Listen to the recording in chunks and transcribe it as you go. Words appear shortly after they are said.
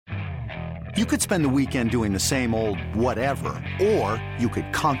You could spend the weekend doing the same old whatever, or you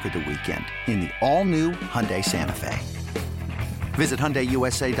could conquer the weekend in the all-new Hyundai Santa Fe. Visit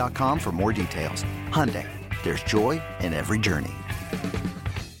HyundaiUSA.com for more details. Hyundai, there's joy in every journey.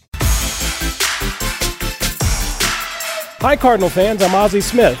 Hi, Cardinal fans. I'm Ozzie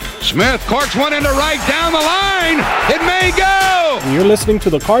Smith. Smith corks one into right down the line. It may go. And you're listening to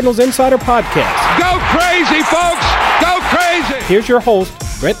the Cardinals Insider Podcast. Go crazy, folks. Go crazy. Here's your host,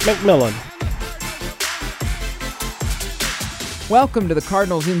 Brett McMillan. Welcome to the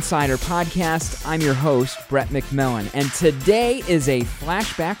Cardinals Insider Podcast. I'm your host, Brett McMillan, and today is a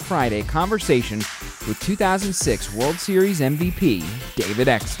Flashback Friday conversation with 2006 World Series MVP, David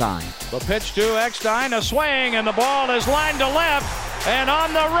Eckstein. The pitch to Eckstein, a swing, and the ball is lined to left, and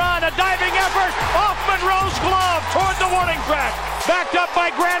on the run, a diving effort off Monroe's glove toward the warning track. Backed up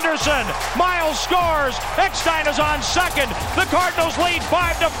by Granderson. Miles scores. Eckstein is on second. The Cardinals lead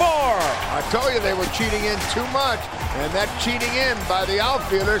 5-4. I told you they were cheating in too much, and that cheating in by the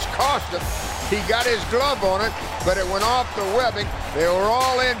outfielders cost him. He got his glove on it, but it went off the webbing. They were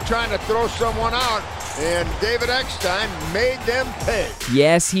all in trying to throw someone out, and David Eckstein made them pay.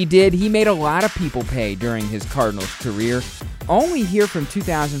 Yes, he did. He made a lot of people pay during his Cardinals career. Only here from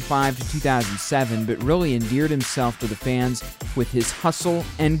 2005 to 2007, but really endeared himself to the fans with his hustle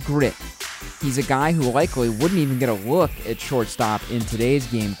and grit. He's a guy who likely wouldn't even get a look at shortstop in today's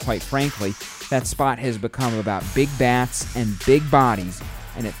game, quite frankly. That spot has become about big bats and big bodies,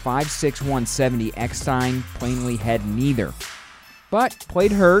 and at 5'6", 170, Eckstein plainly had neither. But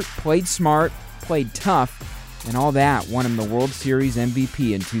played hurt, played smart, played tough, and all that won him the World Series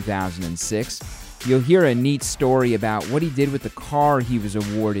MVP in 2006. You'll hear a neat story about what he did with the car he was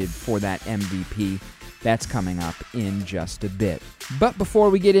awarded for that MVP. That's coming up in just a bit. But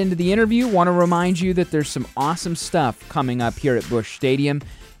before we get into the interview, want to remind you that there's some awesome stuff coming up here at Busch Stadium,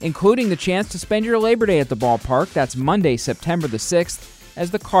 including the chance to spend your Labor Day at the ballpark. That's Monday, September the 6th,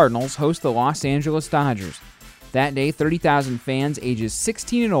 as the Cardinals host the Los Angeles Dodgers. That day, 30,000 fans ages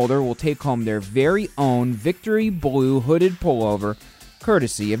 16 and older will take home their very own Victory Blue hooded pullover,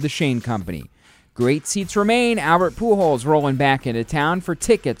 courtesy of the Shane Company. Great seats remain. Albert Pujols rolling back into town. For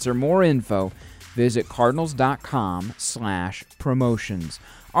tickets or more info, visit cardinals.com/promotions.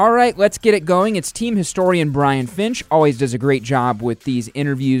 All right, let's get it going. It's team historian Brian Finch. Always does a great job with these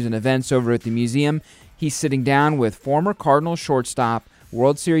interviews and events over at the museum. He's sitting down with former Cardinals shortstop,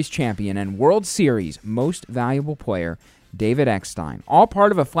 World Series champion, and World Series most valuable player, David Eckstein. All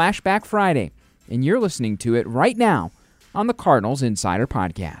part of a Flashback Friday, and you're listening to it right now on the Cardinals Insider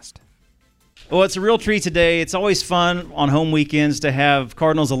Podcast. Well, it's a real treat today. It's always fun on home weekends to have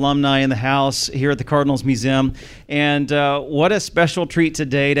Cardinals alumni in the house here at the Cardinals Museum. And what a special treat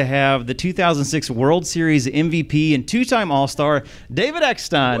today to have the 2006 World Series MVP and two-time All-Star, David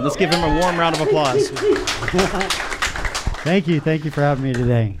Eckstein. Let's give him a warm round of applause. Thank you. Thank you for having me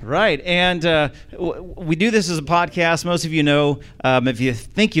today. Right. And we do this as a podcast. Most of you know. If you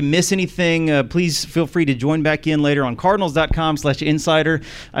think you miss anything, please feel free to join back in later on cardinals.com/insider.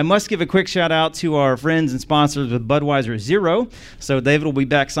 I must give a quick shout out to our friends and sponsors with Budweiser Zero. So David will be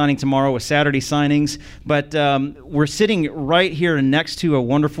back signing tomorrow with Saturday signings. But we're sitting right here next to a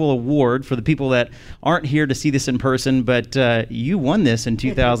wonderful award for the people that aren't here to see this in person. But you won this in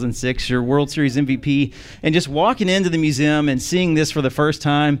 2006, your World Series MVP. And just walking into the museum and seeing this for the first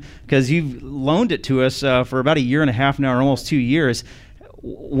time, because you've loaned it to us for about a year and a half now, or almost 2 years.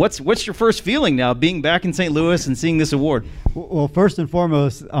 What's your first feeling now, being back in St. Louis and seeing this award? Well, first and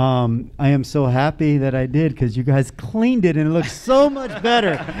foremost, I am so happy that I did, because you guys cleaned it and it looks so much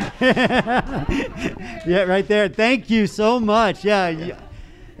better. Yeah, right there. Thank you so much. Yeah, you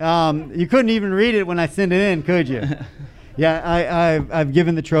couldn't even read it when I sent it in, could you? Yeah, I've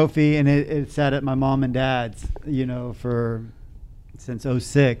given the trophy, and it sat at my mom and dad's, since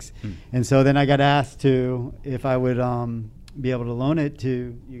 2006. And so then I got asked if I would be able to loan it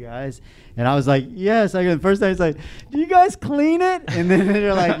to you guys. And I was like, yes. The first time I was like, do you guys clean it? And then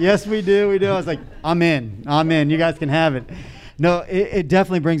they're like, yes, we do. I was like, I'm in. You guys can have it. No, it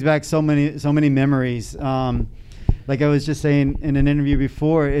definitely brings back so many memories. Like I was just saying in an interview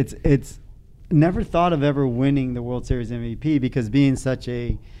before, it's never thought of ever winning the World Series MVP, because being so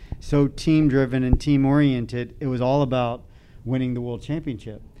team driven and team oriented, it was all about winning the world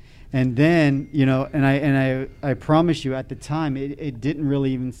championship. And then, I promise you, at the time, it didn't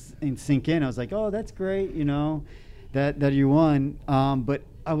really even sink in. I was like, oh, that's great, that you won. But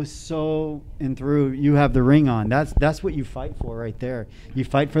I was so enthused. You have the ring on. That's what you fight for right there. You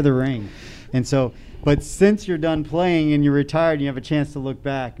fight for the ring. And so, but since you're done playing and you're retired and you have a chance to look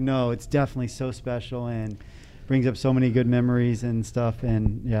back, no, it's definitely so special. brings up so many good memories and stuff.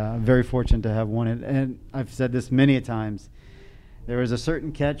 And yeah, I'm very fortunate to have won it. And I've said this many a times. There was a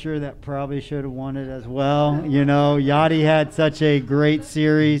certain catcher that probably should have won it as well. You know, Yadi had such a great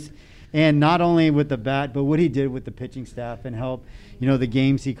series, and not only with the bat, but what he did with the pitching staff and help, you know, the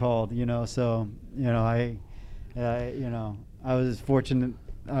games he called. You know, so you know, I was fortunate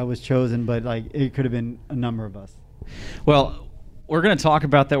I was chosen, but like it could have been a number of us. Well, we're going to talk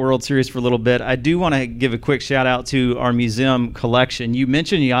about that World Series for a little bit. I do want to give a quick shout out to our museum collection. You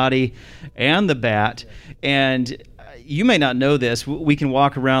mentioned Yadi and the bat, and you may not know this. We can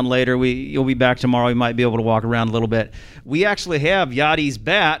walk around later. You'll be back tomorrow. We might be able to walk around a little bit. We actually have Yadi's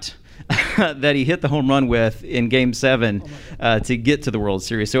bat that he hit the home run with in Game 7 to get to the World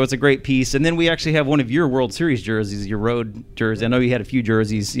Series. So it's a great piece. And then we actually have one of your World Series jerseys, your road jersey. I know you had a few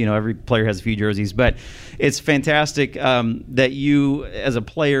jerseys. You know, every player has a few jerseys. But it's fantastic that you, as a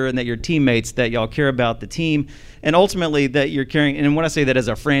player, and that your teammates, that y'all care about the team. And ultimately that you're caring, and when I say that as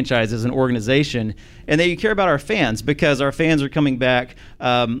a franchise, as an organization, and that you care about our fans, because our fans are coming back.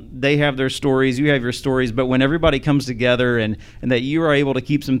 They have their stories, you have your stories, but when everybody comes together and that you are able to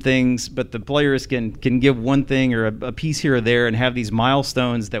keep some things, but the players can give one thing or a piece here or there and have these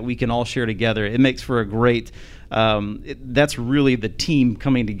milestones that we can all share together, it makes for a great, that's really the team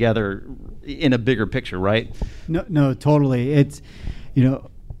coming together in a bigger picture, right? No, totally. It's, you know,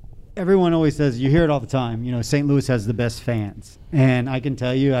 everyone always says, you hear it all the time, you know, St. Louis has the best fans. And I can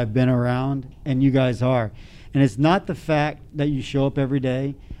tell you, I've been around, and you guys are. And it's not the fact that you show up every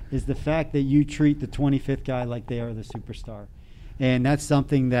day, it's the fact that you treat the 25th guy like they are the superstar. And that's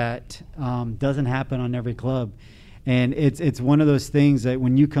something that doesn't happen on every club. And it's one of those things that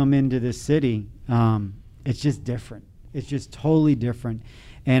when you come into this city, it's just different. It's just totally different.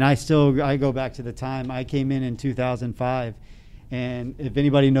 And I go back to the time I came in 2005. And if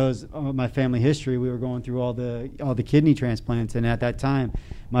anybody knows my family history, we were going through all the kidney transplants, and at that time,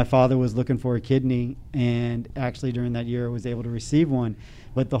 my father was looking for a kidney, and actually during that year was able to receive one.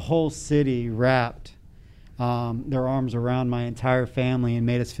 But the whole city wrapped their arms around my entire family and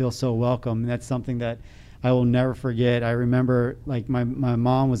made us feel so welcome. And that's something that I will never forget. I remember, like, my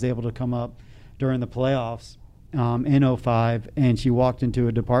mom was able to come up during the playoffs in 05, and she walked into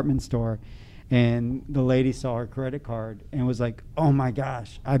a department store. And the lady saw her credit card and was like, "Oh my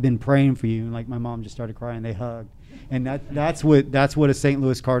gosh, I've been praying for you." And like my mom just started crying. They hugged, and that's what a St.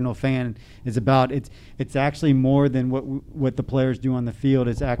 Louis Cardinal fan is about. It's actually more than what the players do on the field.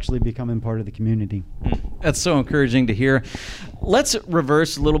 It's actually becoming part of the community. That's so encouraging to hear. Let's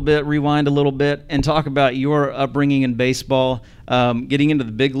reverse a little bit, rewind a little bit, and talk about your upbringing in baseball, getting into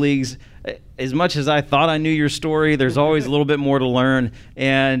the big leagues. As much as I thought I knew your story, there's always a little bit more to learn.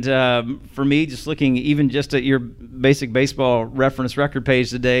 And for me, just looking even just at your basic baseball reference record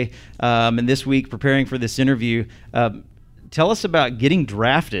page today, and this week preparing for this interview, tell us about getting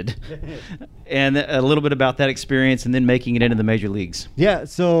drafted and a little bit about that experience and then making it into the major leagues. Yeah,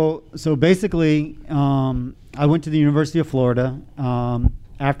 so basically, I went to the University of Florida.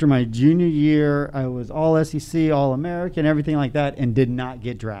 After my junior year, I was all SEC, all American, everything like that, and did not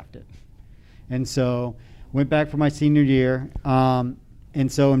get drafted. And so went back for my senior year,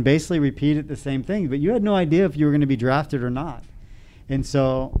 and basically repeated the same thing. But you had no idea if you were going to be drafted or not. And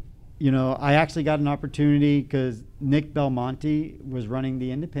so, you know, I actually got an opportunity because Nick Belmonte was running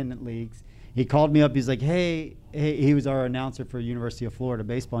the independent leagues. He called me up. He's like, hey, he was our announcer for University of Florida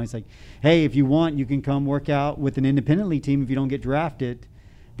baseball. And he's like, "Hey, if you want, you can come work out with an independent league team. If you don't get drafted,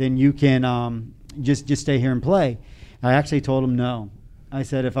 then you can just stay here and play." I actually told him no. I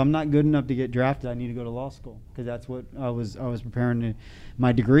said, if I'm not good enough to get drafted, I need to go to law school, because that's what I was preparing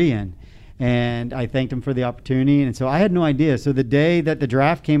my degree in. And I thanked him for the opportunity. And so I had no idea. So the day that the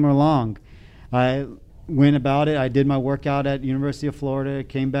draft came along, I went about it. I did my workout at University of Florida,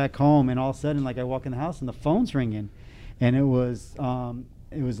 came back home, and all of a sudden, like, I walk in the house and the phone's ringing. And it was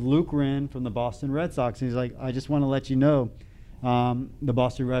Luke Wren from the Boston Red Sox. And he's like, "I just want to let you know the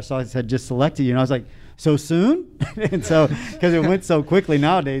Boston Red Sox had just selected you." And I was like, "So soon?" And so, because it went so quickly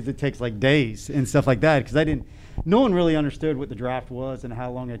nowadays, it takes like days and stuff like that. Because no one really understood what the draft was and how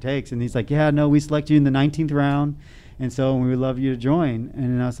long it takes. And he's like, "Yeah, no, we select you in the 19th round. And so we would love you to join."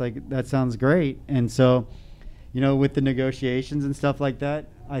 And I was like, "That sounds great." And so, you know, with the negotiations and stuff like that,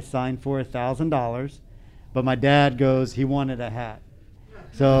 I signed for $1,000. But my dad goes, he wanted a hat.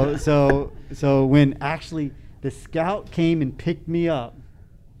 So when actually the scout came and picked me up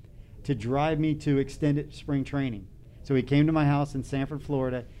to drive me to extended spring training. So he came to my house in Sanford,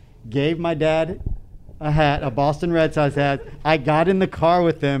 Florida, gave my dad a hat, a Boston Red Sox hat. I got in the car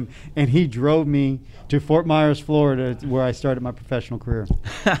with him, and he drove me to Fort Myers, Florida, where I started my professional career.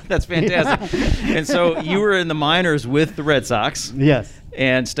 That's fantastic. And so you were in the minors with the Red Sox. Yes.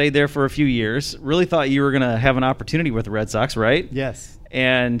 And stayed there for a few years. Really thought you were going to have an opportunity with the Red Sox, right? Yes.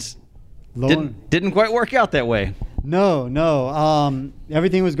 And didn't quite work out that way. No.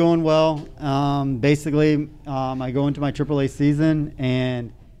 Everything was going well. Basically, I go into my AAA season,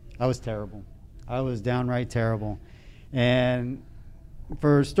 and I was terrible. I was downright terrible. And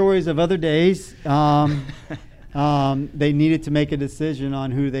for stories of other days, they needed to make a decision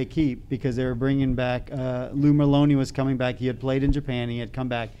on who they keep because they were bringing back Lou Merloni was coming back. He had played in Japan. He had come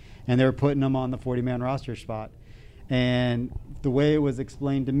back, and they were putting him on the 40-man roster spot. And the way it was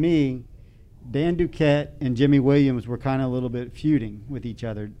explained to me, Dan Duquette and Jimmy Williams were kind of a little bit feuding with each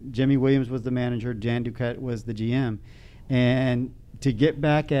other. Jimmy Williams was the manager. Dan Duquette was the GM. And to get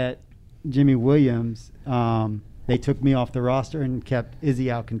back at Jimmy Williams, they took me off the roster and kept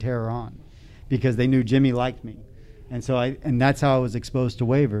Izzy Alcantara on because they knew Jimmy liked me. And so that's how I was exposed to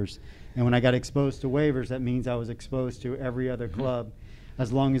waivers. And when I got exposed to waivers, that means I was exposed to every other club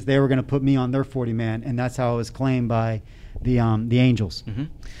as long as they were going to put me on their 40-man. And that's how I was claimed by the Angels. Mm-hmm.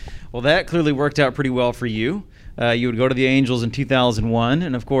 Well, that clearly worked out pretty well for you. You would go to the Angels in 2001.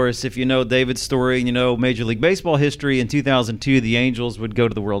 And, of course, if you know David's story and you know Major League Baseball history, in 2002 the Angels would go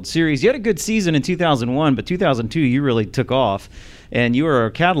to the World Series. You had a good season in 2001, but 2002 you really took off. And you were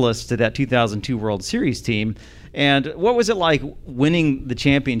a catalyst to that 2002 World Series team. And what was it like winning the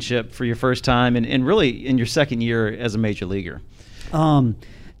championship for your first time and really in your second year as a major leaguer? To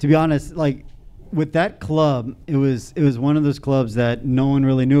be honest, like with that club, it was one of those clubs that no one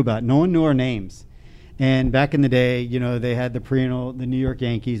really knew about. No one knew our names. And back in the day, you know, they had the New York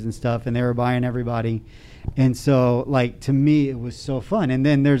Yankees and stuff, and they were buying everybody. And so, like, to me, it was so fun. And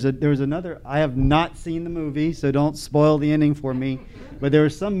then there was another. I have not seen the movie, so don't spoil the ending for me. But there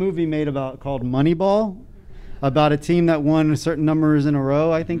was some movie made called Moneyball, about a team that won a certain numbers in a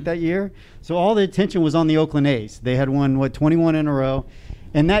row, I think, that year. So all the attention was on the Oakland A's. They had won, 21 in a row.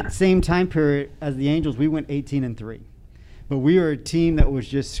 And that same time period as the Angels, we went 18-3. But we were a team that was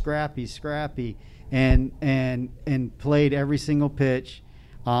just scrappy, and played every single pitch.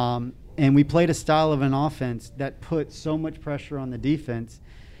 And we played a style of an offense that put so much pressure on the defense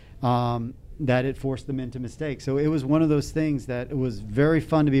that it forced them into mistakes. So it was one of those things that it was very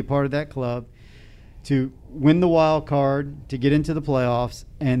fun to be a part of that club, to win the wild card, to get into the playoffs,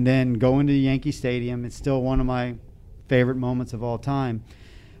 and then go into Yankee Stadium. It's still one of my favorite moments of all time,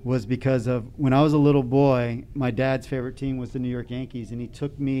 was because of when I was a little boy, my dad's favorite team was the New York Yankees, and he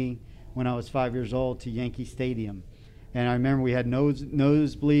took me when I was 5 years old to Yankee Stadium. And I remember we had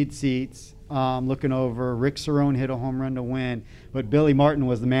nosebleed seats, looking over. Rick Cerrone hit a home run to win, but Billy Martin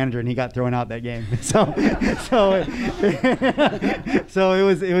was the manager, and he got thrown out that game. So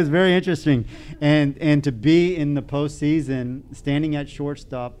it was very interesting, and to be in the postseason, standing at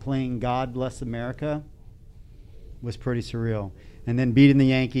shortstop, playing "God Bless America," was pretty surreal. And then beating the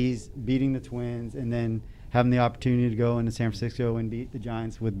Yankees, beating the Twins, and then having the opportunity to go into San Francisco and beat the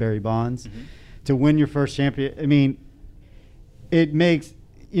Giants with Barry Bonds, to win your first champion. I mean, it makes,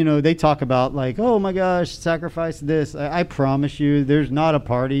 they talk about like, oh my gosh, sacrifice this. I promise you, there's not a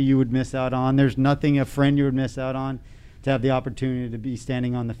party you would miss out on. There's nothing, a friend you would miss out on, to have the opportunity to be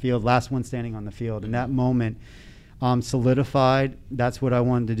standing on the field, last one standing on the field. And that moment solidified, that's what I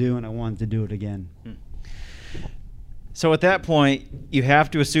wanted to do, and I wanted to do it again. So at that point, you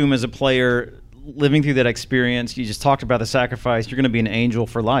have to assume as a player, living through that experience, you just talked about the sacrifice, you're going to be an Angel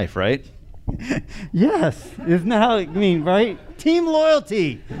for life, right? Yes. Isn't that how, right? Team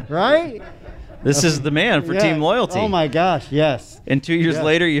loyalty, right? This is the man for team loyalty. Oh, my gosh, yes. And 2 years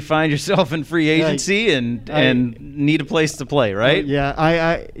later, you find yourself in free agency and need a place to play, right? Yeah,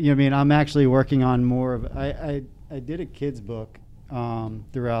 I'm actually working on more of, I did a kid's book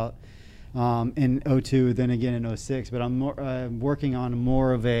throughout in 02, then again in 06, but I'm working on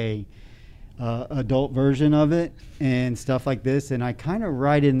more of a adult version of it and stuff like this, and I kind of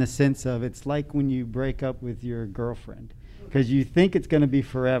write in the sense of, it's like when you break up with your girlfriend, because you think it's going to be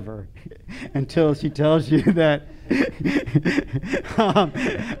forever until she tells you that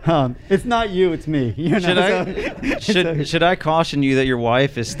it's not you, it's me. Should I caution you that your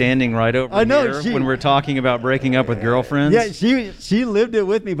wife is standing right over here when we're talking about breaking up with girlfriends? Yeah, she lived it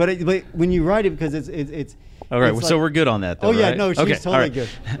with me, but when you write it, because it's all right. So we're good on that, though. Oh yeah, right? No, she's totally good.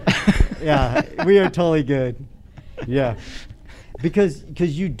 Yeah, we are totally good. Yeah, because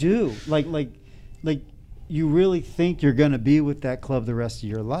you do like you really think you're going to be with that club the rest of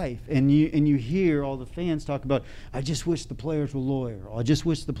your life, and you hear all the fans talk about, I just wish the players were loyal. I just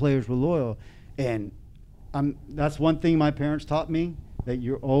wish the players were loyal, and that's one thing my parents taught me,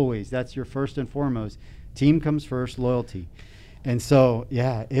 that that's your first and foremost. Team comes first, loyalty. And so,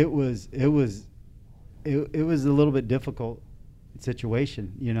 yeah, it was a little bit difficult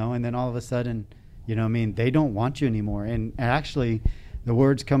situation, and then all of a sudden, they don't want you anymore. And actually, the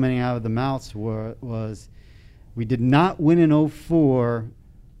words coming out of the mouths was, we did not win in 2004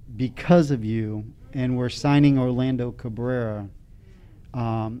 because of you, and we're signing Orlando Cabrera.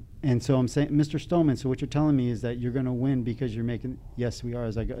 And so I'm saying, Mr. Stoneman, so what you're telling me is that you're going to win because you're making, yes, we are.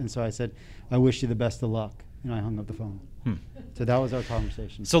 And so I said, I wish you the best of luck. And I hung up the phone. So that was our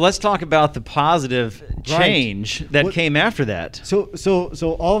conversation. So let's talk about the positive change that came after that. So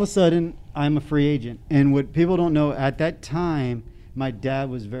all of a sudden, I'm a free agent. And what people don't know, at that time, my dad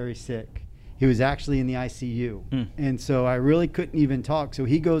was very sick. He was actually in the ICU. And so I really couldn't even talk. So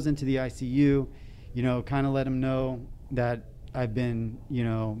he goes into the ICU, kind of let him know that I've been,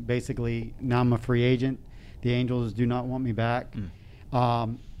 basically now I'm a free agent. The Angels do not want me back. I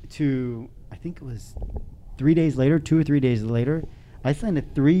think it was 2 or 3 days later, I signed a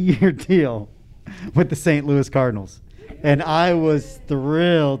 3-year deal with the St. Louis Cardinals. And I was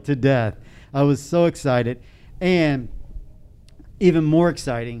thrilled to death. I was so excited. And even more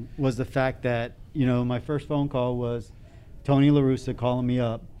exciting was the fact that, my first phone call was Tony La Russa calling me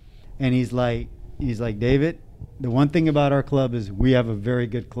up. And he's like, David, the one thing about our club is we have a very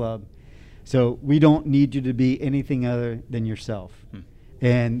good club. So we don't need you to be anything other than yourself.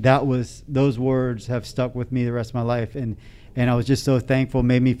 And those words have stuck with me the rest of my life. And I was just so thankful,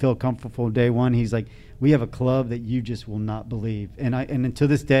 made me feel comfortable day one. He's like, we have a club that you just will not believe. And to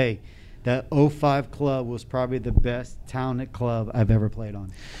this day, that 05 club was probably the best talented club I've ever played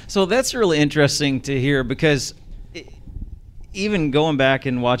on. So that's really interesting to hear, because even going back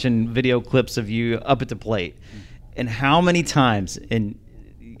and watching video clips of you up at the plate, and how many times, and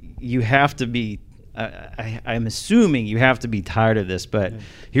you have to be, I'm assuming you have to be tired of this, but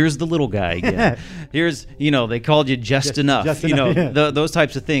here's the little guy again. Here's, they called you just enough, those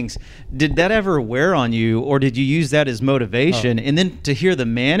types of things. Did that ever wear on you, or did you use that as motivation? And then to hear the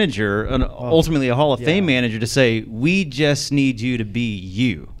manager, ultimately a Hall of Fame manager, to say, we just need you to be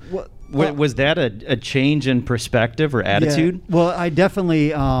you. Was that a change in perspective or attitude? Yeah. Well, I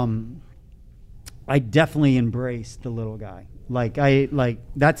definitely embraced the little guy.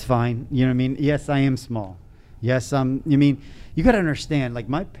 That's fine. You know what I mean? Yes, I am small. Yes, you got to understand,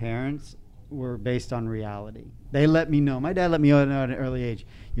 my parents were based on reality. They let me know. My dad let me know at an early age,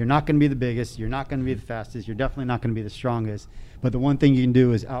 you're not going to be the biggest. You're not going to be the fastest. You're definitely not going to be the strongest. But the one thing you can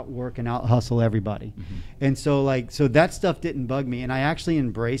do is outwork and out-hustle everybody. And so, so that stuff didn't bug me. And I actually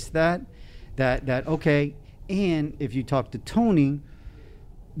embraced that, okay. And if you talk to Tony,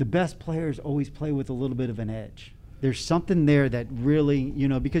 the best players always play with a little bit of an edge. There's something there that really,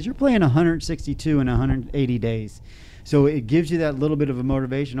 because you're playing 162 and 180 days. So it gives you that little bit of a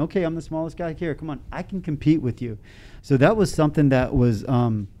motivation. Okay, I'm the smallest guy here. Come on, I can compete with you. So that was something that was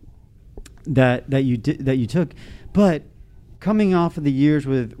that you took. But coming off of the years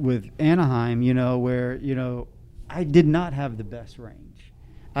with Anaheim, where I did not have the best range.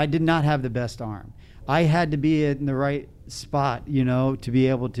 I did not have the best arm. I had to be in the right spot, to be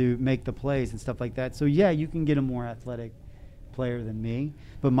able to make the plays and stuff like that. So, yeah, you can get a more athletic player than me.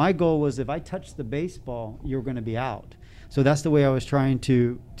 But my goal was, if I touched the baseball, you're going to be out. So that's the way I was trying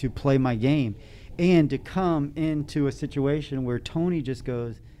to play my game. And to come into a situation where Tony just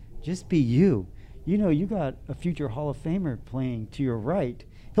goes, just be you. You got a future Hall of Famer playing to your right.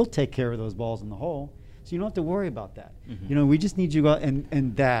 He'll take care of those balls in the hole. So you don't have to worry about that. We just need you to go out.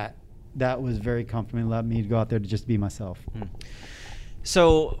 And that was very comfortable, and allowed me to go out there to just be myself.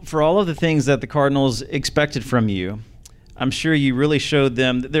 So for all of the things that the Cardinals expected from you, I'm sure you really showed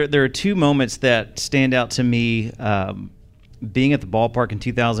them. There are two moments that stand out to me. Being at the ballpark in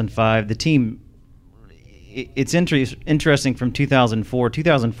 2005, the team, it's interesting from 2004.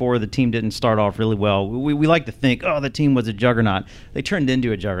 2004, the team didn't start off really well. We like to think, the team was a juggernaut. They turned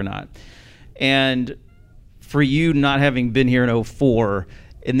into a juggernaut. And for you not having been here in 2004,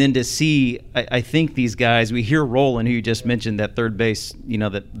 and then to see, I think these guys, we hear Roland, who you just mentioned, that third base,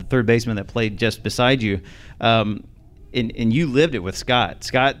 that the third baseman that played just beside you, and you lived it with Scott.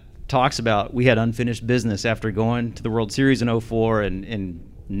 Scott talks about, we had unfinished business after going to the World Series in 2004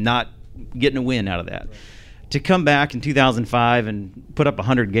 and not getting a win out of that. Right. To come back in 2005 and put up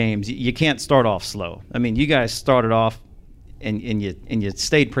 100 games, you can't start off slow. I mean, you guys started off and you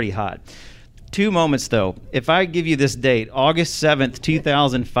stayed pretty hot. Two moments, though. If I give you this date, August 7th,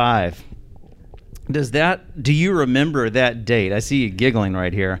 2005, do you remember that date? I see you giggling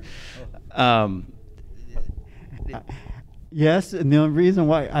right here. Yes, and the reason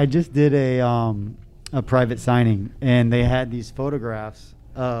why, I just did a private signing, and they had these photographs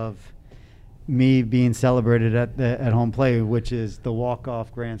of me being celebrated at home play, which is the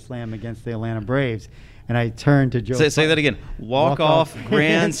walk-off grand slam against the Atlanta Braves. And I turned to Joe. Say that again. Walk-off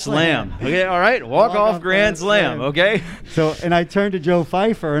grand slam. Okay, all right. Walk-off grand slam. Okay. So, and I turned to Joe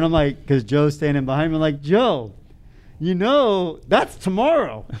Pfeiffer, and I'm like, because Joe's standing behind me, I'm like, Joe, you know, that's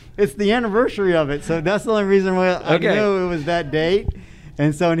tomorrow. It's the anniversary of it. So that's the only reason why I knew it was that date.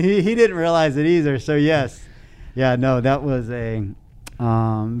 And so he didn't realize it either. So, yes. Yeah, no, that was a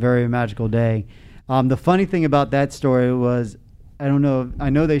very magical day. The funny thing about that story was, I don't know, I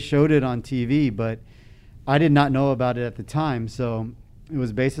know they showed it on TV, but I did not know about it at the time. So it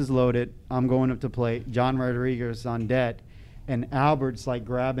was bases loaded. I'm going up to plate. John Rodriguez on deck. And Albert's like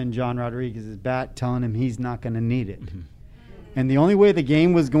grabbing John Rodriguez's bat, telling him he's not going to need it. Mm-hmm. And the only way the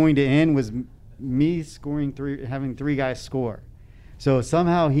game was going to end was me scoring having three guys score. So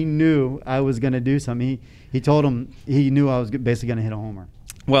somehow he knew I was going to do something. He told him he knew I was basically going to hit a homer.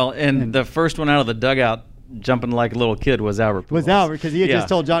 Well, and the first one out of the dugout, jumping like a little kid, was Albert Pujols. Was Albert, because he had just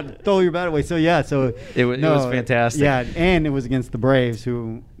told John, throw your bat away. So, yeah. So it was fantastic. Yeah, and it was against the Braves,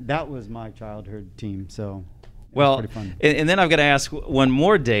 that was my childhood team. So, well, pretty fun. And then I've got to ask one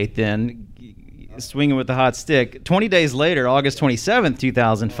more date then, swinging with the hot stick. 20 days later, August 27th,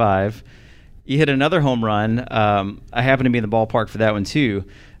 2005, you hit another home run. I happened to be in the ballpark for that one, too.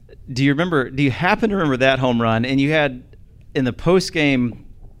 Do you happen to remember that home run? And you had, in the post-game,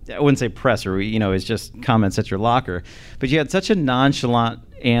 I wouldn't say presser, it's just comments at your locker, but you had such a nonchalant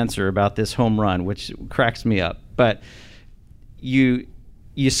answer about this home run, which cracks me up. But you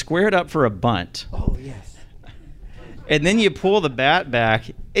squared up for a bunt. Oh, yes. And then you pull the bat back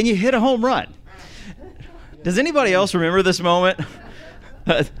and you hit a home run. Does anybody else remember this moment?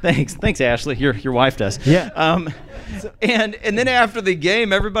 Thanks, Ashley. Your wife does. Yeah. And then after the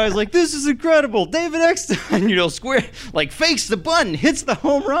game, everybody's like, "This is incredible, David Eckstein." Square fakes the bunt and hits the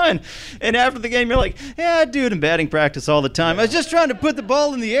home run. And after the game, you're like, "Yeah, I do it in batting practice all the time. I was just trying to put the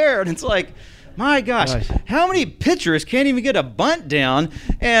ball in the air." And it's like, my gosh, how many pitchers can't even get a bunt down?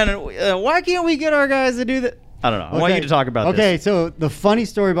 And why can't we get our guys to do that? I don't know. I want you to talk about this. Okay, so the funny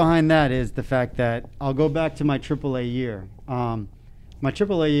story behind that is the fact that I'll go back to my AAA year. My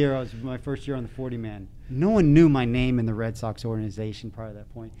AAA year, I was my first year on the 40-man. No one knew my name in the Red Sox organization prior to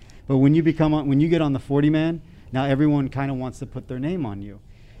that point. But when you get on the 40-man, now everyone kind of wants to put their name on you.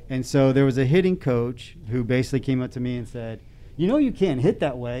 And so there was a hitting coach who basically came up to me and said, you can't hit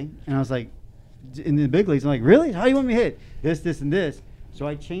that way. And I was like, in the big leagues, I'm like, really? How do you want me to hit? This, and this. So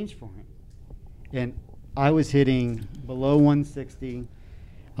I changed for him. And I was hitting below 160.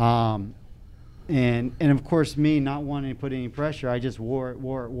 And of course, me not wanting to put any pressure, I just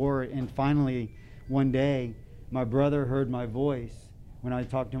wore it. And finally, one day, my brother heard my voice when I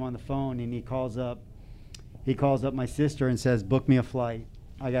talked to him on the phone, and he calls up my sister and says, "Book me a flight.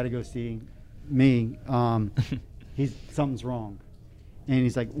 I got to go see me. Something's wrong." And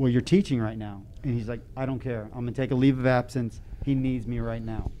he's like, "Well, you're teaching right now." And he's like, "I don't care. I'm going to take a leave of absence. He needs me right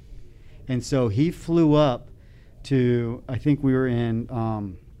now." And so he flew up to, I think we were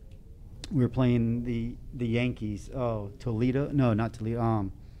playing the Yankees. Oh, Toledo? No, not Toledo.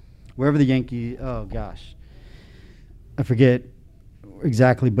 Wherever the Yankees. Oh gosh, I forget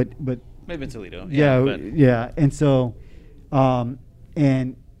exactly, but maybe Toledo. Yeah. And so, they were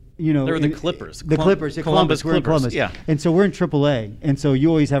the Clippers. The Clippers. Columbus We're in Columbus. Yeah. And so we're in AAA, and so you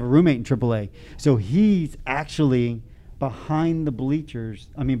always have a roommate in AAA. So he's actually behind the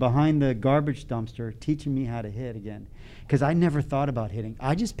garbage dumpster, teaching me how to hit again. Because I never thought about hitting.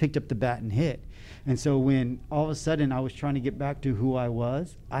 I just picked up the bat and hit. And so when all of a sudden I was trying to get back to who I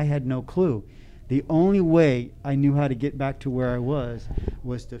was, I had no clue. The only way I knew how to get back to where I was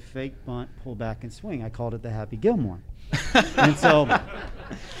to fake bunt, pull back, and swing. I called it the Happy Gilmore. And so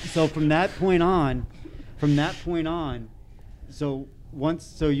from that point on, you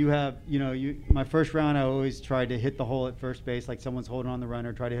have, my first round, I always tried to hit the hole at first base, like someone's holding on the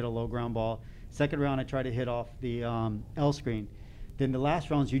runner, try to hit a low ground ball. Second round, I try to hit off the L screen. Then the last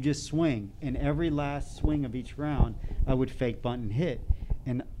rounds, you just swing. And every last swing of each round, I would fake bunt and hit.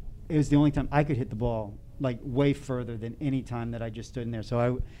 And it was the only time I could hit the ball like way further than any time that I just stood in there.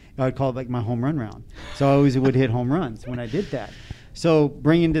 So I would call it like my home run round. So I always would hit home runs when I did that. So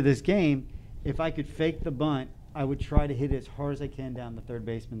bringing to this game, if I could fake the bunt, I would try to hit it as hard as I can down the third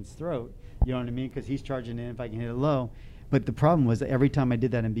baseman's throat. You know what I mean? Because he's charging in if I can hit it low. But the problem was that every time I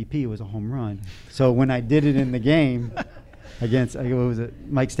did that in BP, it was a home run. So when I did it in the game against, what was it,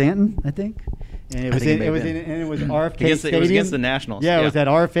 Mike Stanton, I think? And it was think it was RFK Stadium. It was against the Nationals. Yeah, it was at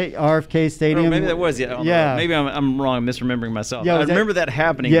RFK Stadium. Or maybe that was. Yeah. Maybe I'm wrong. I'm misremembering myself. I remember that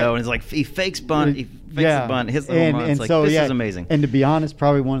happening though, and it's like he fakes bunt. He fakes the bunt, hits the home run. It's like, this is amazing. And to be honest,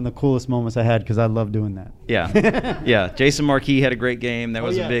 probably one of the coolest moments I had because I love doing that. Yeah, yeah. Jason Marquis had a great game. That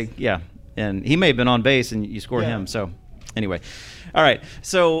was a big and he may have been on base and you scored him. So anyway, all right.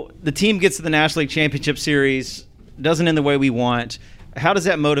 So the team gets to the National League Championship Series. Doesn't end the way we want. How does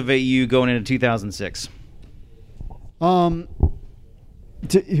that motivate you going into 2006? It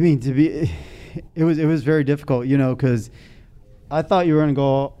was very difficult, because I thought you were going to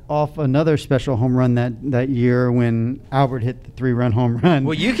go off another special home run that year when Albert hit the 3-run home run.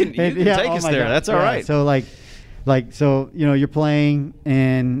 Well, you can take us there. That's all right. So you're playing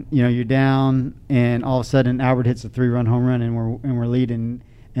and you're down, and all of a sudden Albert hits a 3-run home run and we're leading,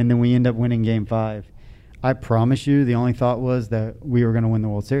 and then we end up winning Game 5. I promise you, the only thought was that we were going to win the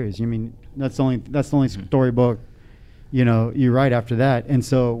World Series. That's the only storybook, you write after that. And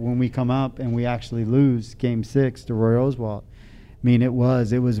so when we come up and we actually lose Game 6 to Roy Oswalt,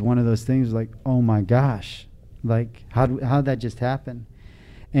 it was one of those things like, oh my gosh, like how'd that just happen?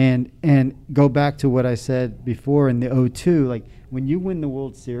 And go back to what I said before in the 2002, like when you win the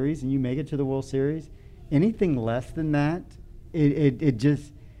World Series and you make it to the World Series, anything less than that, it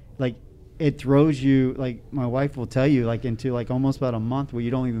just like. It throws you, like my wife will tell you, like into like almost about a month where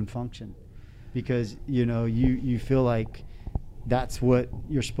you don't even function because, you feel like that's what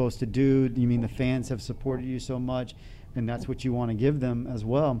you're supposed to do. The fans have supported you so much and that's what you want to give them as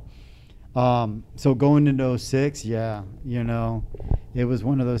well. So going into 06, it was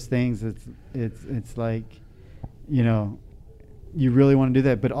one of those things it's like, you really want to do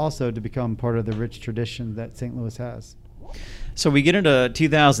that, but also to become part of the rich tradition that St. Louis has. So we get into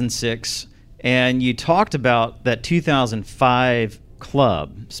 2006, and you talked about that 2005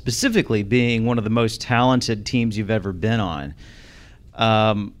 club specifically being one of the most talented teams you've ever been on.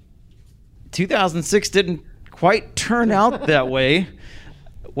 2006 didn't quite turn out that way.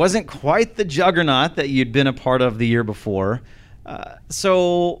 Wasn't quite the juggernaut that you'd been a part of the year before.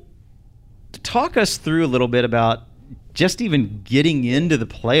 So talk us through a little bit about just even getting into the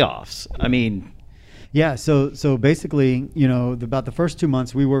playoffs. Yeah, so basically, about the first 2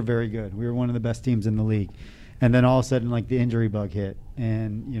 months, we were very good. We were one of the best teams in the league. And then all of a sudden, like, the injury bug hit.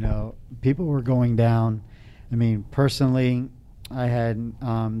 And, people were going down. Personally, I had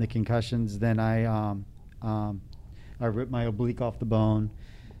the concussions. Then I ripped my oblique off the bone.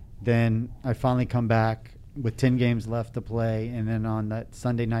 Then I finally come back with 10 games left to play. And then on that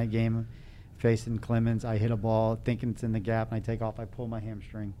Sunday night game facing Clemens, I hit a ball thinking it's in the gap, and I take off. I pull my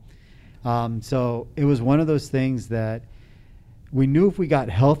hamstring. So it was one of those things that we knew if we got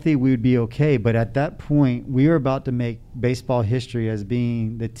healthy, we would be okay. But at that point, we were about to make baseball history as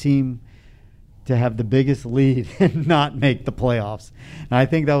being the team to have the biggest lead and not make the playoffs. And I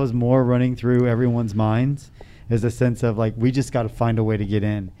think that was more running through everyone's minds as a sense of like, we just got to find a way to get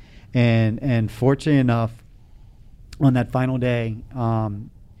in. And fortunately enough, on that final day,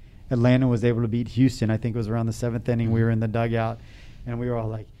 Atlanta was able to beat Houston. I think it was around the 7th inning. We were in the dugout, and we were all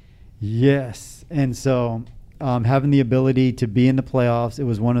like, yes. And so having the ability to be in the playoffs, it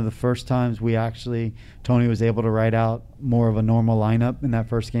was one of the first times Tony was able to write out more of a normal lineup in that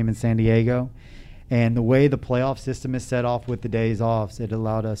first game in San Diego. And the way the playoff system is set off with the days off, it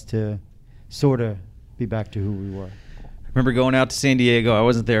allowed us to sort of be back to who we were. I remember going out to San Diego. I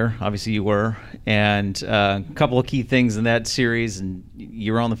wasn't there. Obviously you were. And a couple of key things in that series, and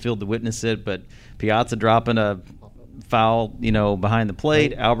you were on the field to witness it, but Piazza dropping a foul, behind the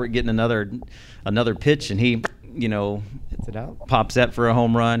plate, Albert getting another pitch, and he, hits it out, pops that for a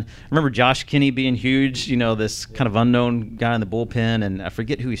home run. I remember Josh Kinney being huge, this kind of unknown guy in the bullpen, and I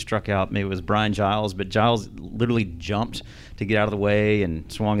forget who he struck out. Maybe it was Brian Giles, but Giles literally jumped to get out of the way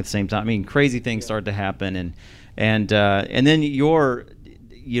and swung at the same time. Crazy things started to happen, and then your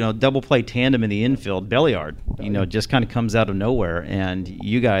double play tandem in the infield, Belliard, just kind of comes out of nowhere, and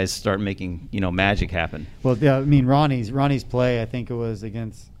you guys start making, magic happen. Well, yeah, Ronnie's play, I think it was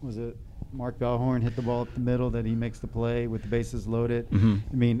against, was it Mark Bellhorn hit the ball up the middle that he makes the play with the bases loaded.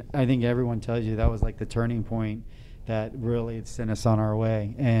 Mm-hmm. I think everyone tells you that was like the turning point that really sent us on our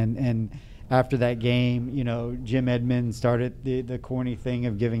way. And after that game, Jim Edmonds started the corny thing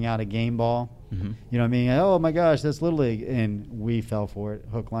of giving out a game ball. Mm-hmm. Oh my gosh, that's Little League. And we fell for it,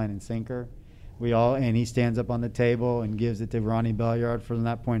 hook, line, and sinker. And he stands up on the table and gives it to Ronnie Belliard. From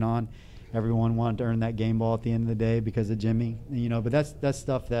that point on, everyone wanted to earn that game ball at the end of the day because of Jimmy. But that's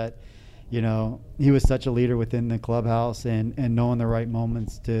stuff that, he was such a leader within the clubhouse and knowing the right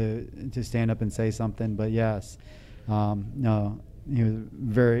moments to stand up and say something. But yes, no, he was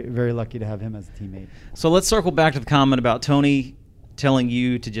very, very lucky to have him as a teammate. So let's circle back to the comment about Tony telling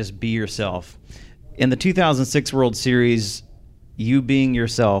you to just be yourself. In the 2006 World Series, you being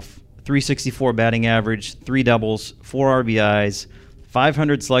yourself, 364 batting average, 3 doubles, 4 RBIs,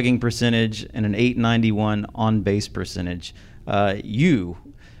 500 slugging percentage, and an 891 on-base percentage. You,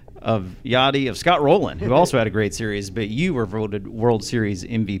 of Yachty, of Scott Rowland, who also had a great series, but you were voted World Series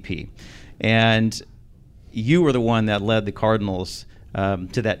MVP. And you were the one that led the Cardinals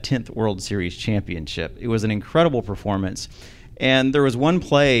to that 10th World Series championship. It was an incredible performance. And there was one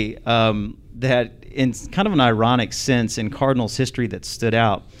play that, in kind of an ironic sense, in Cardinals history that stood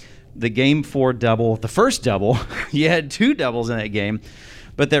out. The Game 4 double, the first double, you had 2 doubles in that game,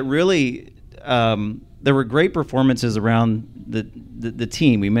 but that really there were great performances around the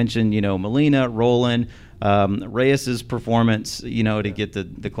team. We mentioned, Molina, Rowland, Reyes's performance, to get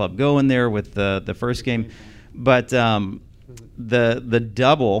the club going there with the first game. But the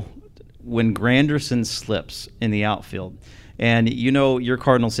double when Granderson slips in the outfield. And your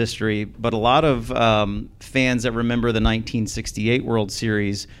Cardinals history, but a lot of fans that remember the 1968 World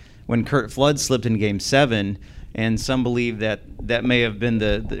Series when Curt Flood slipped in Game 7, and some believe that may have been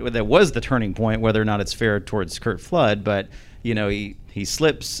that was the turning point, whether or not it's fair towards Curt Flood, but he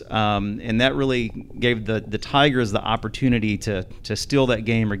slips, and that really gave the Tigers the opportunity to steal that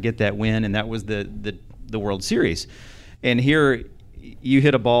game or get that win, and that was the World Series. And here you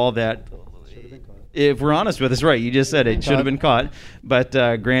hit a ball that, if we're honest with us, right, you just said it should have been caught, but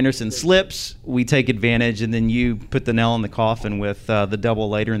Granderson slips, we take advantage, and then you put the nail in the coffin with the double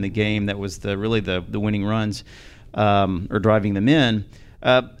later in the game that was really the winning runs, or driving them in.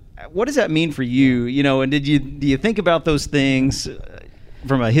 What does that mean for you? And do you think about those things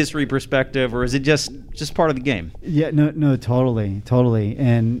from a history perspective, or is it just part of the game? Yeah, no, totally,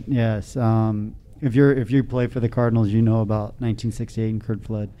 and yes, if you play for the Cardinals, about 1968 and Curt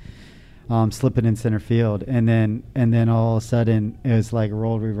Flood. Slipping in center field, and then all of a sudden it was like a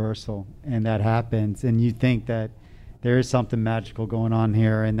role reversal, and that happens, and you think that there is something magical going on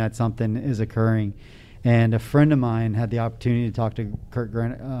here, and that something is occurring. And a friend of mine had the opportunity to talk to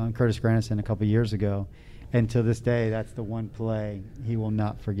Curtis Granderson a couple years ago, and to this day, that's the one play he will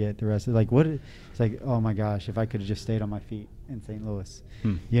not forget. The rest of it's like, oh my gosh, if I could have just stayed on my feet in St. Louis,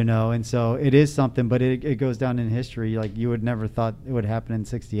 And so it is something, but it goes down in history. Like, you would never thought it would happen in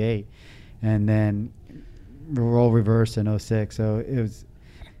 '68. And then role reverse in 06. So it was,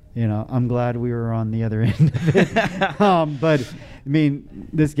 I'm glad we were on the other end of it. But, I mean,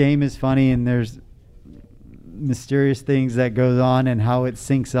 this game is funny, and there's mysterious things that goes on and how it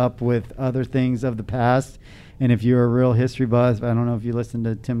syncs up with other things of the past. And if you're a real history buff, I don't know if you listen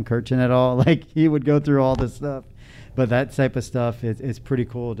to Tim Kirchin at all, like, he would go through all this stuff. But that type of stuff is pretty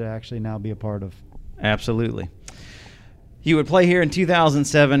cool to actually now be a part of. Absolutely. You would play here in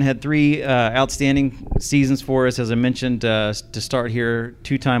 2007, had 3 outstanding seasons for us, as I mentioned, to start here,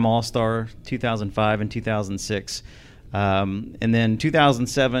 2-time All-Star, 2005 and 2006. And then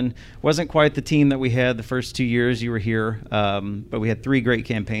 2007 wasn't quite the team that we had the first 2 years you were here, but we had 3 great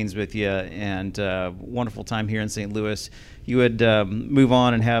campaigns with you, and wonderful time here in St. Louis. You would move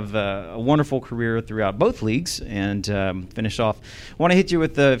on and have a wonderful career throughout both leagues and finish off. I want to hit you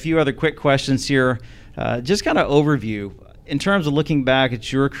with a few other quick questions here, just kind of overview. In terms of looking back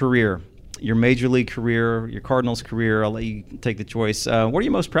at your career, your Major League career, your Cardinals career, I'll let you take the choice. What are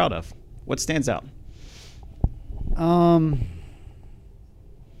you most proud of? What stands out?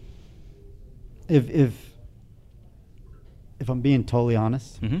 If I'm being totally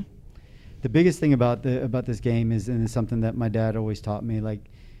honest, the biggest thing about this game is, and it's something that my dad always taught me, like,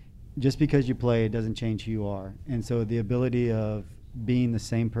 just because you play, it doesn't change who you are. And so the ability of being the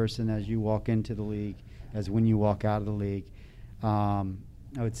same person as you walk into the league as when you walk out of the league, I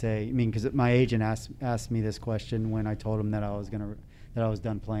would say, because my agent asked me this question when I told him that I was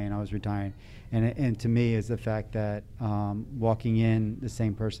done playing, I was retiring, and to me is the fact that walking in the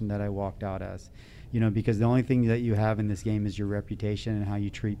same person that I walked out as, because the only thing that you have in this game is your reputation and how you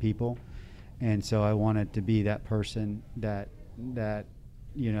treat people, and so I wanted to be that person that and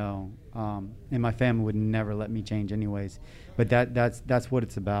my family would never let me change anyways, but that's what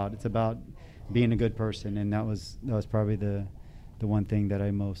it's about. It's about being a good person, and that was probably the one thing that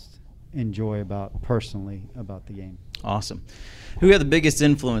I most enjoy personally about the game. Awesome. Who had the biggest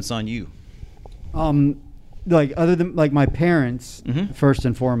influence on you? Like, other than like my parents, first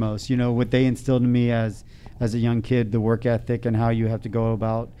and foremost, what they instilled in me as a young kid, the work ethic and how you have to go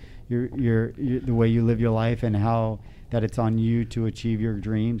about your the way you live your life, and how that it's on you to achieve your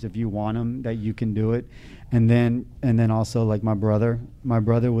dreams if you want them, that you can do it. And then also, like, my brother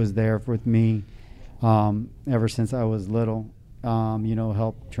was there with me ever since I was little,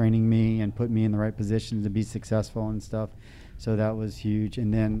 helped training me and put me in the right position to be successful and stuff. So that was huge.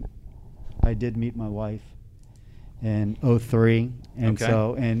 And then I did meet my wife in 2003. And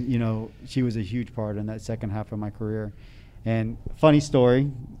she was a huge part in that second half of my career. And funny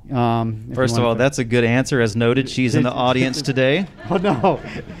story. First of all, that's a good answer. As noted, she's in the audience today. Oh, no.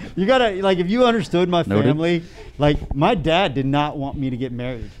 You got to, if you understood my family, my dad did not want me to get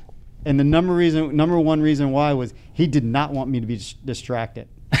married. And the number one reason why was he did not want me to be distracted.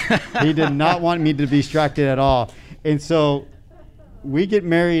 He did not want me to be distracted at all. And so we get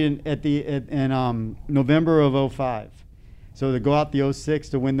married in November of 2005. So to go out the 2006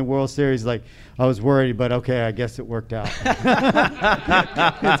 to win the World Series, I was worried, but okay, I guess it worked out.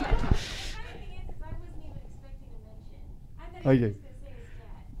 Okay.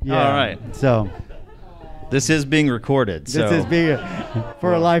 Yeah. All right. So this is being recorded. This is being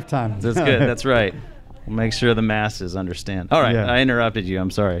for a lifetime. That's good. That's right. We'll make sure the masses understand. All right. Yeah. I interrupted you.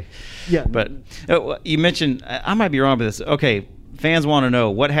 I'm sorry. Yeah. But you mentioned, I might be wrong with this. Okay. Fans want to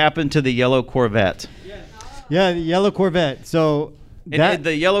know what happened to the yellow Corvette. Yeah, the yellow Corvette. So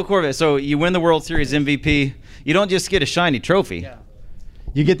the yellow Corvette. So you win the World Series MVP. You don't just get a shiny trophy. Yeah.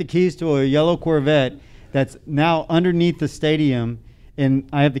 You get the keys to a yellow Corvette that's now underneath the stadium, and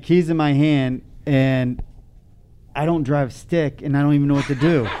I have the keys in my hand, and I don't drive stick, and I don't even know what to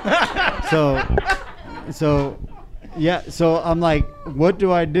do. So I'm like, what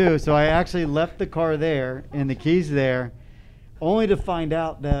do I do? So I actually left the car there and the keys there, only to find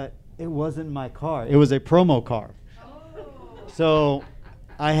out that it wasn't my car. It was a promo car. So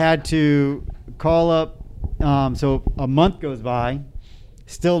I had to call up. So a month goes by,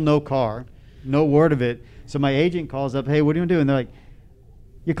 still no car, no word of it. So my agent calls up, hey, what are you going to do? And they're like,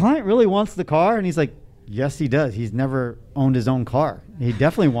 your client really wants the car? And he's like, yes, he does. He's never owned his own car. He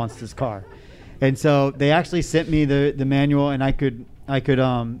definitely wants this car. And so they actually sent me the manual, and I could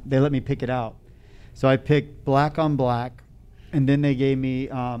they let me pick it out. So I picked black on black. And then they gave me,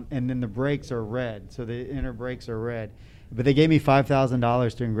 and then the brakes are red. So the inner brakes are red. But they gave me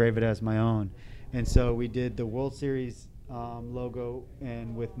 $5,000 to engrave it as my own. And so we did the World Series logo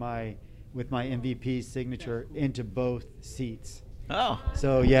and with my MVP signature into both seats. Oh.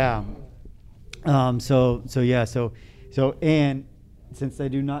 So yeah. So and since I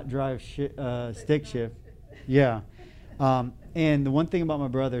do not drive stick shift, yeah. And the one thing about my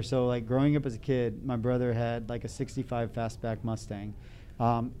brother, so growing up as a kid, my brother had a 65 fastback Mustang.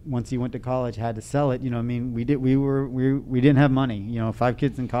 Once he went to college, had to sell it. We didn't have money. 5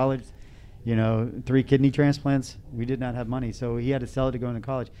 kids in college, 3 kidney transplants. We did not have money, so he had to sell it to go into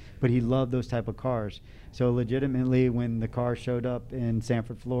college. But he loved those type of cars. So legitimately, when the car showed up in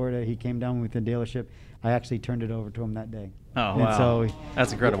Sanford, Florida, he came down with the dealership. I actually turned it over to him that day. Oh, wow. So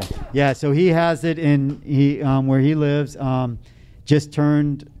that's incredible. Yeah, so he has it in where he lives.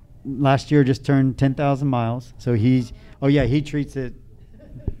 Last year just turned 10,000 miles. So he treats it.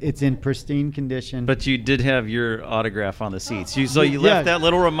 It's in pristine condition. But you did have your autograph on the seats. You left that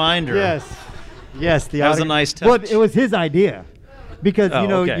little reminder. Yes. That was a nice touch. Well, it was his idea. Because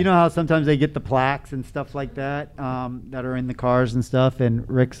okay. you know how sometimes they get the plaques and stuff like that that are in the cars and stuff, and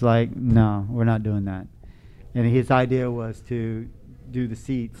Rick's like, no, we're not doing that. And his idea was to do the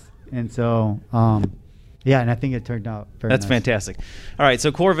seats, and so and I think it turned out very That's nice. fantastic. All right,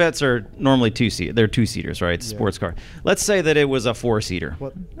 so Corvettes are normally they're 2-seaters, right? It's a sports car. Let's say that it was a 4-seater,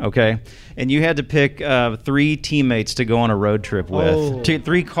 okay? And you had to pick 3 teammates to go on a road trip with.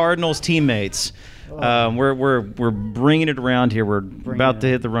 3 Cardinals teammates. We're bringing it around here. We're about to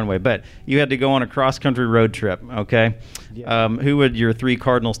hit the runway, but you had to go on a cross-country road trip, okay? Yeah. Who would your 3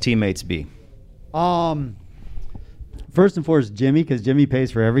 Cardinals teammates be? First and foremost, Jimmy, because Jimmy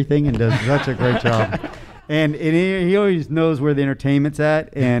pays for everything and does such a great job. And he always knows where the entertainment's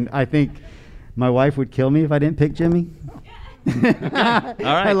at, and I think my wife would kill me if I didn't pick Jimmy. Okay. All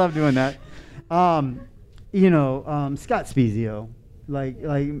right. I love doing that. Scott Spezio.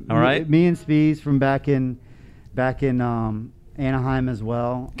 All right. Me and Spees from back in Anaheim as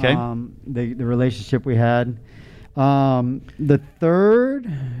well. Okay. The relationship we had. The third,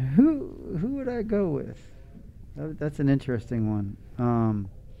 who would I go with? That's an interesting one.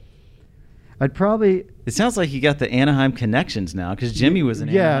 I'd probably. It sounds like you got the Anaheim connections now, because Jimmy was in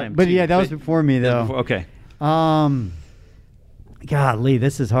Anaheim. But that was before me though. Okay. Golly,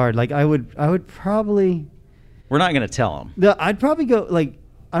 this is hard. I would probably. We're not going to tell him. I'd probably go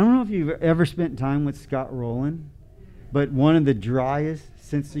I don't know if you've ever spent time with Scott Rowland, but one of the driest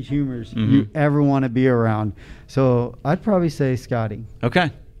sense of humors you ever want to be around. So I'd probably say Scotty.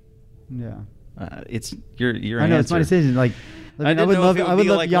 Okay. Yeah. It's your I know answer. it's my decision. I didn't know if it would be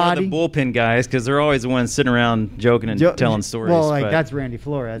like one of the bullpen guys because they're always the ones sitting around joking and telling stories. Well, like that's Randy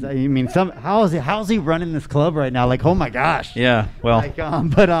Flores. I mean, how's he running this club right now? Like, oh my gosh. Yeah. Well, like,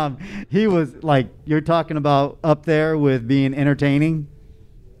 but he was like, you're talking about up there with being entertaining.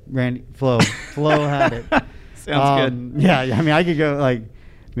 Randy Flo had it. Sounds good. Yeah. I mean, I could go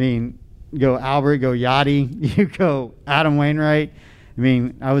go Albert, go Yachty, you go Adam Wainwright. I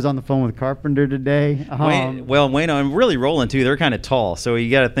mean, I was on the phone with Carpenter today. Wayne, I'm really rolling too. They're kind of tall, so you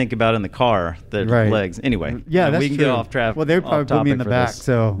got to think about in the car the legs. Anyway, yeah, that's we can true. get off traffic. Well, they'd probably put me in the back,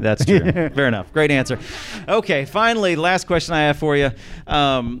 so that's true. Fair enough. Great answer. Okay, finally, last question I have for you.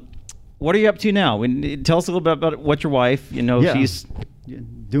 What are you up to now? Tell us a little bit about what your wife. She's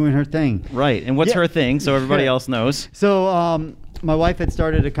doing her thing, right? And what's her thing, so everybody else knows. So, my wife had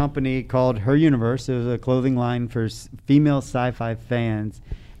started a company called Her Universe. It was a clothing line for female sci-fi fans,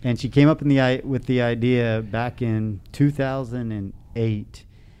 and she came up with the idea back in 2008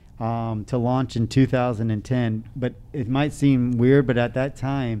 to launch in 2010. But it might seem weird, but at that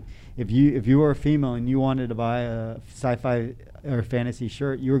time, if you were a female and you wanted to buy a sci-fi or fantasy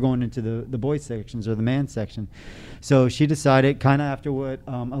shirt, you were going into the boys sections or the man section. So she decided, kind of after what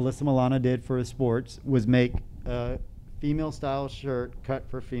Alyssa Milano did for sports, was make female style shirt cut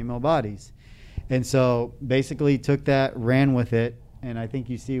for female bodies. And so basically took that, ran with it, and I think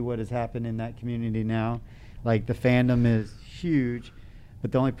you see what has happened in that community now. Like, the fandom is huge,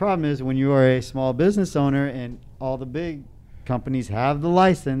 but the only problem is when you are a small business owner and all the big companies have the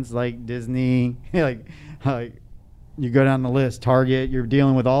license, like Disney, like you go down the list, Target, you're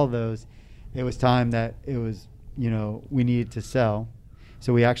dealing with all of those. It was time that it was, we needed to sell.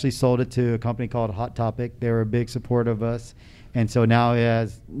 So we actually sold it to a company called Hot Topic. They were a big support of us. And so now it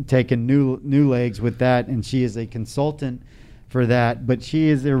has taken new legs with that, and she is a consultant for that. But she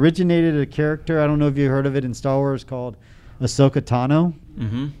has originated a character, I don't know if you heard of it, in Star Wars called Ahsoka Tano.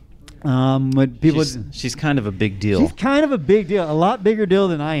 Mm-hmm. But people, she's kind of a big deal. She's kind of a big deal, a lot bigger deal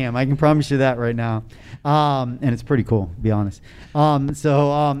than I am. I can promise you that right now. And it's pretty cool, to be honest.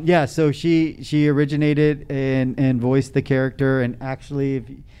 So she originated and voiced the character. And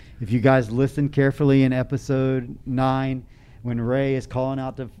actually, if you guys listen carefully in episode 9, when Rey is calling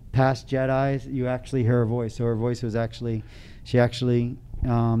out the past Jedis, you actually hear her voice. So her voice was she actually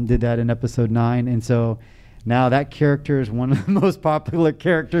did that in episode 9. And so now that character is one of the most popular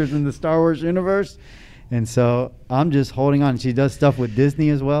characters in the Star Wars universe. And so I'm just holding on. She does stuff with Disney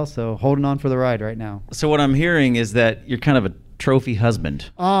as well, so holding on for the ride right now. So what I'm hearing is that you're kind of a trophy husband.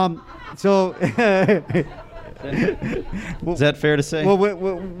 So is that fair to say? Well,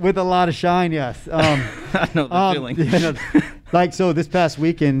 with a lot of shine, yes. I know the feeling. Like, so this past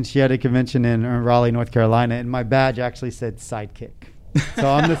weekend, she had a convention in Raleigh, North Carolina, and my badge actually said sidekick. So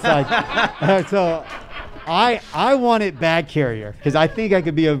I'm the sidekick. So I wanted bag carrier because I think I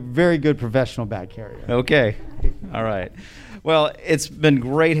could be a very good professional bag carrier. Okay. All right. Well, it's been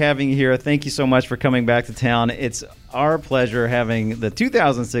great having you here. Thank you so much for coming back to town. It's our pleasure having the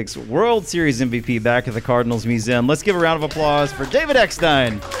 2006 World Series MVP back at the Cardinals Museum. Let's give a round of applause for David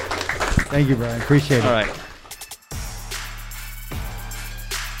Eckstein. Thank you, Brian. Appreciate it. All right.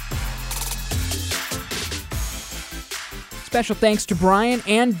 Special thanks to Brian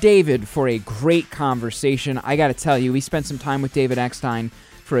and David for a great conversation. I got to tell you, we spent some time with David Eckstein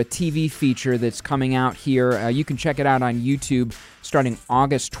for a TV feature that's coming out here. You can check it out on YouTube starting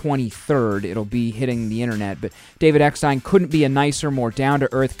August 23rd. It'll be hitting the internet. But David Eckstein couldn't be a nicer, more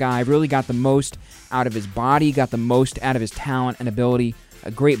down-to-earth guy. Really got the most out of his body, got the most out of his talent and ability.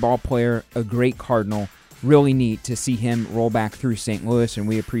 A great ball player, a great Cardinal. Really neat to see him roll back through St. Louis, and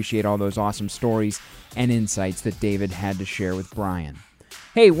we appreciate all those awesome stories and insights that David had to share with Brian.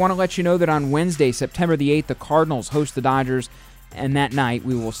 Hey, want to let you know that on Wednesday, September the 8th, the Cardinals host the Dodgers, and that night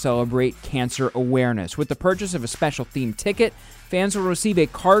we will celebrate cancer awareness. With the purchase of a special themed ticket, fans will receive a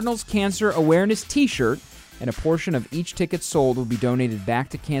Cardinals Cancer Awareness t-shirt, and a portion of each ticket sold will be donated back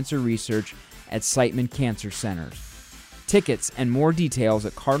to cancer research at Siteman Cancer Centers. Tickets and more details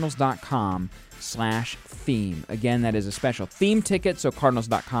at cardinals.com/theme. Again, that is a special theme ticket, so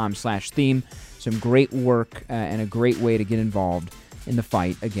cardinals.com/theme. Some great work and a great way to get involved in the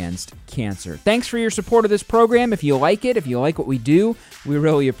fight against cancer. Thanks for your support of this program. If you like it, if you like what we do, we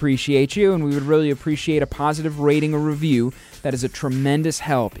really appreciate you, and we would really appreciate a positive rating or review. That is a tremendous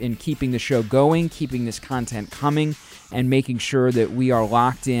help in keeping the show going, keeping this content coming, and making sure that we are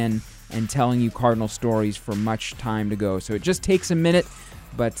locked in and telling you Cardinal stories for much time to go. So it just takes a minute,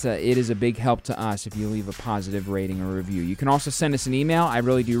 but it is a big help to us if you leave a positive rating or review. You can also send us an email. I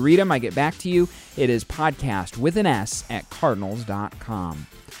really do read them. I get back to you. It is podcast with an S at cardinals.com.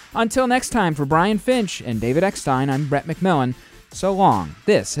 Until next time, for Brian Finch and David Eckstein, I'm Brett McMillan. So long.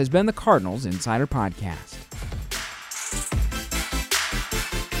 This has been the Cardinals Insider Podcast.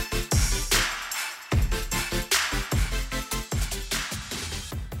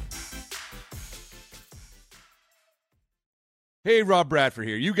 Hey, Rob Bradford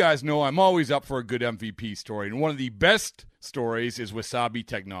here. You guys know I'm always up for a good MVP story, and one of the best stories is Wasabi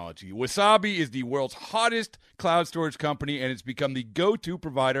Technology. Wasabi is the world's hottest cloud storage company, and it's become the go-to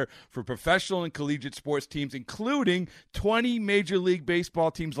provider for professional and collegiate sports teams, including 20 Major League Baseball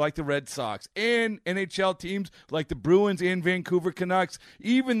teams like the Red Sox and NHL teams like the Bruins and Vancouver Canucks.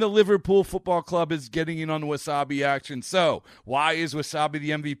 Even the Liverpool Football Club is getting in on the Wasabi action. So, why is Wasabi the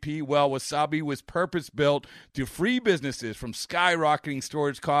MVP? Well, Wasabi was purpose-built to free businesses from skyrocketing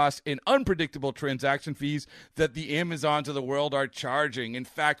storage costs and unpredictable transaction fees that the Amazons of the world are charging. In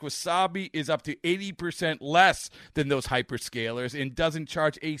fact, Wasabi is up to 80% less than those hyperscalers and doesn't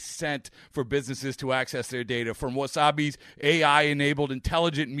charge a cent for businesses to access their data. From Wasabi's AI-enabled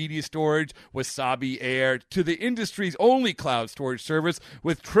intelligent media storage, Wasabi Air, to the industry's only cloud storage service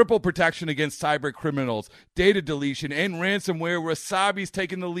with triple protection against cyber criminals, data deletion, and ransomware, Wasabi's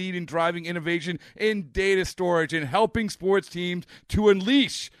taken the lead in driving innovation in data storage and helping sports teams to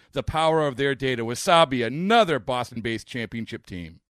unleash the power of their data. Wasabi, another Boston-based championship team.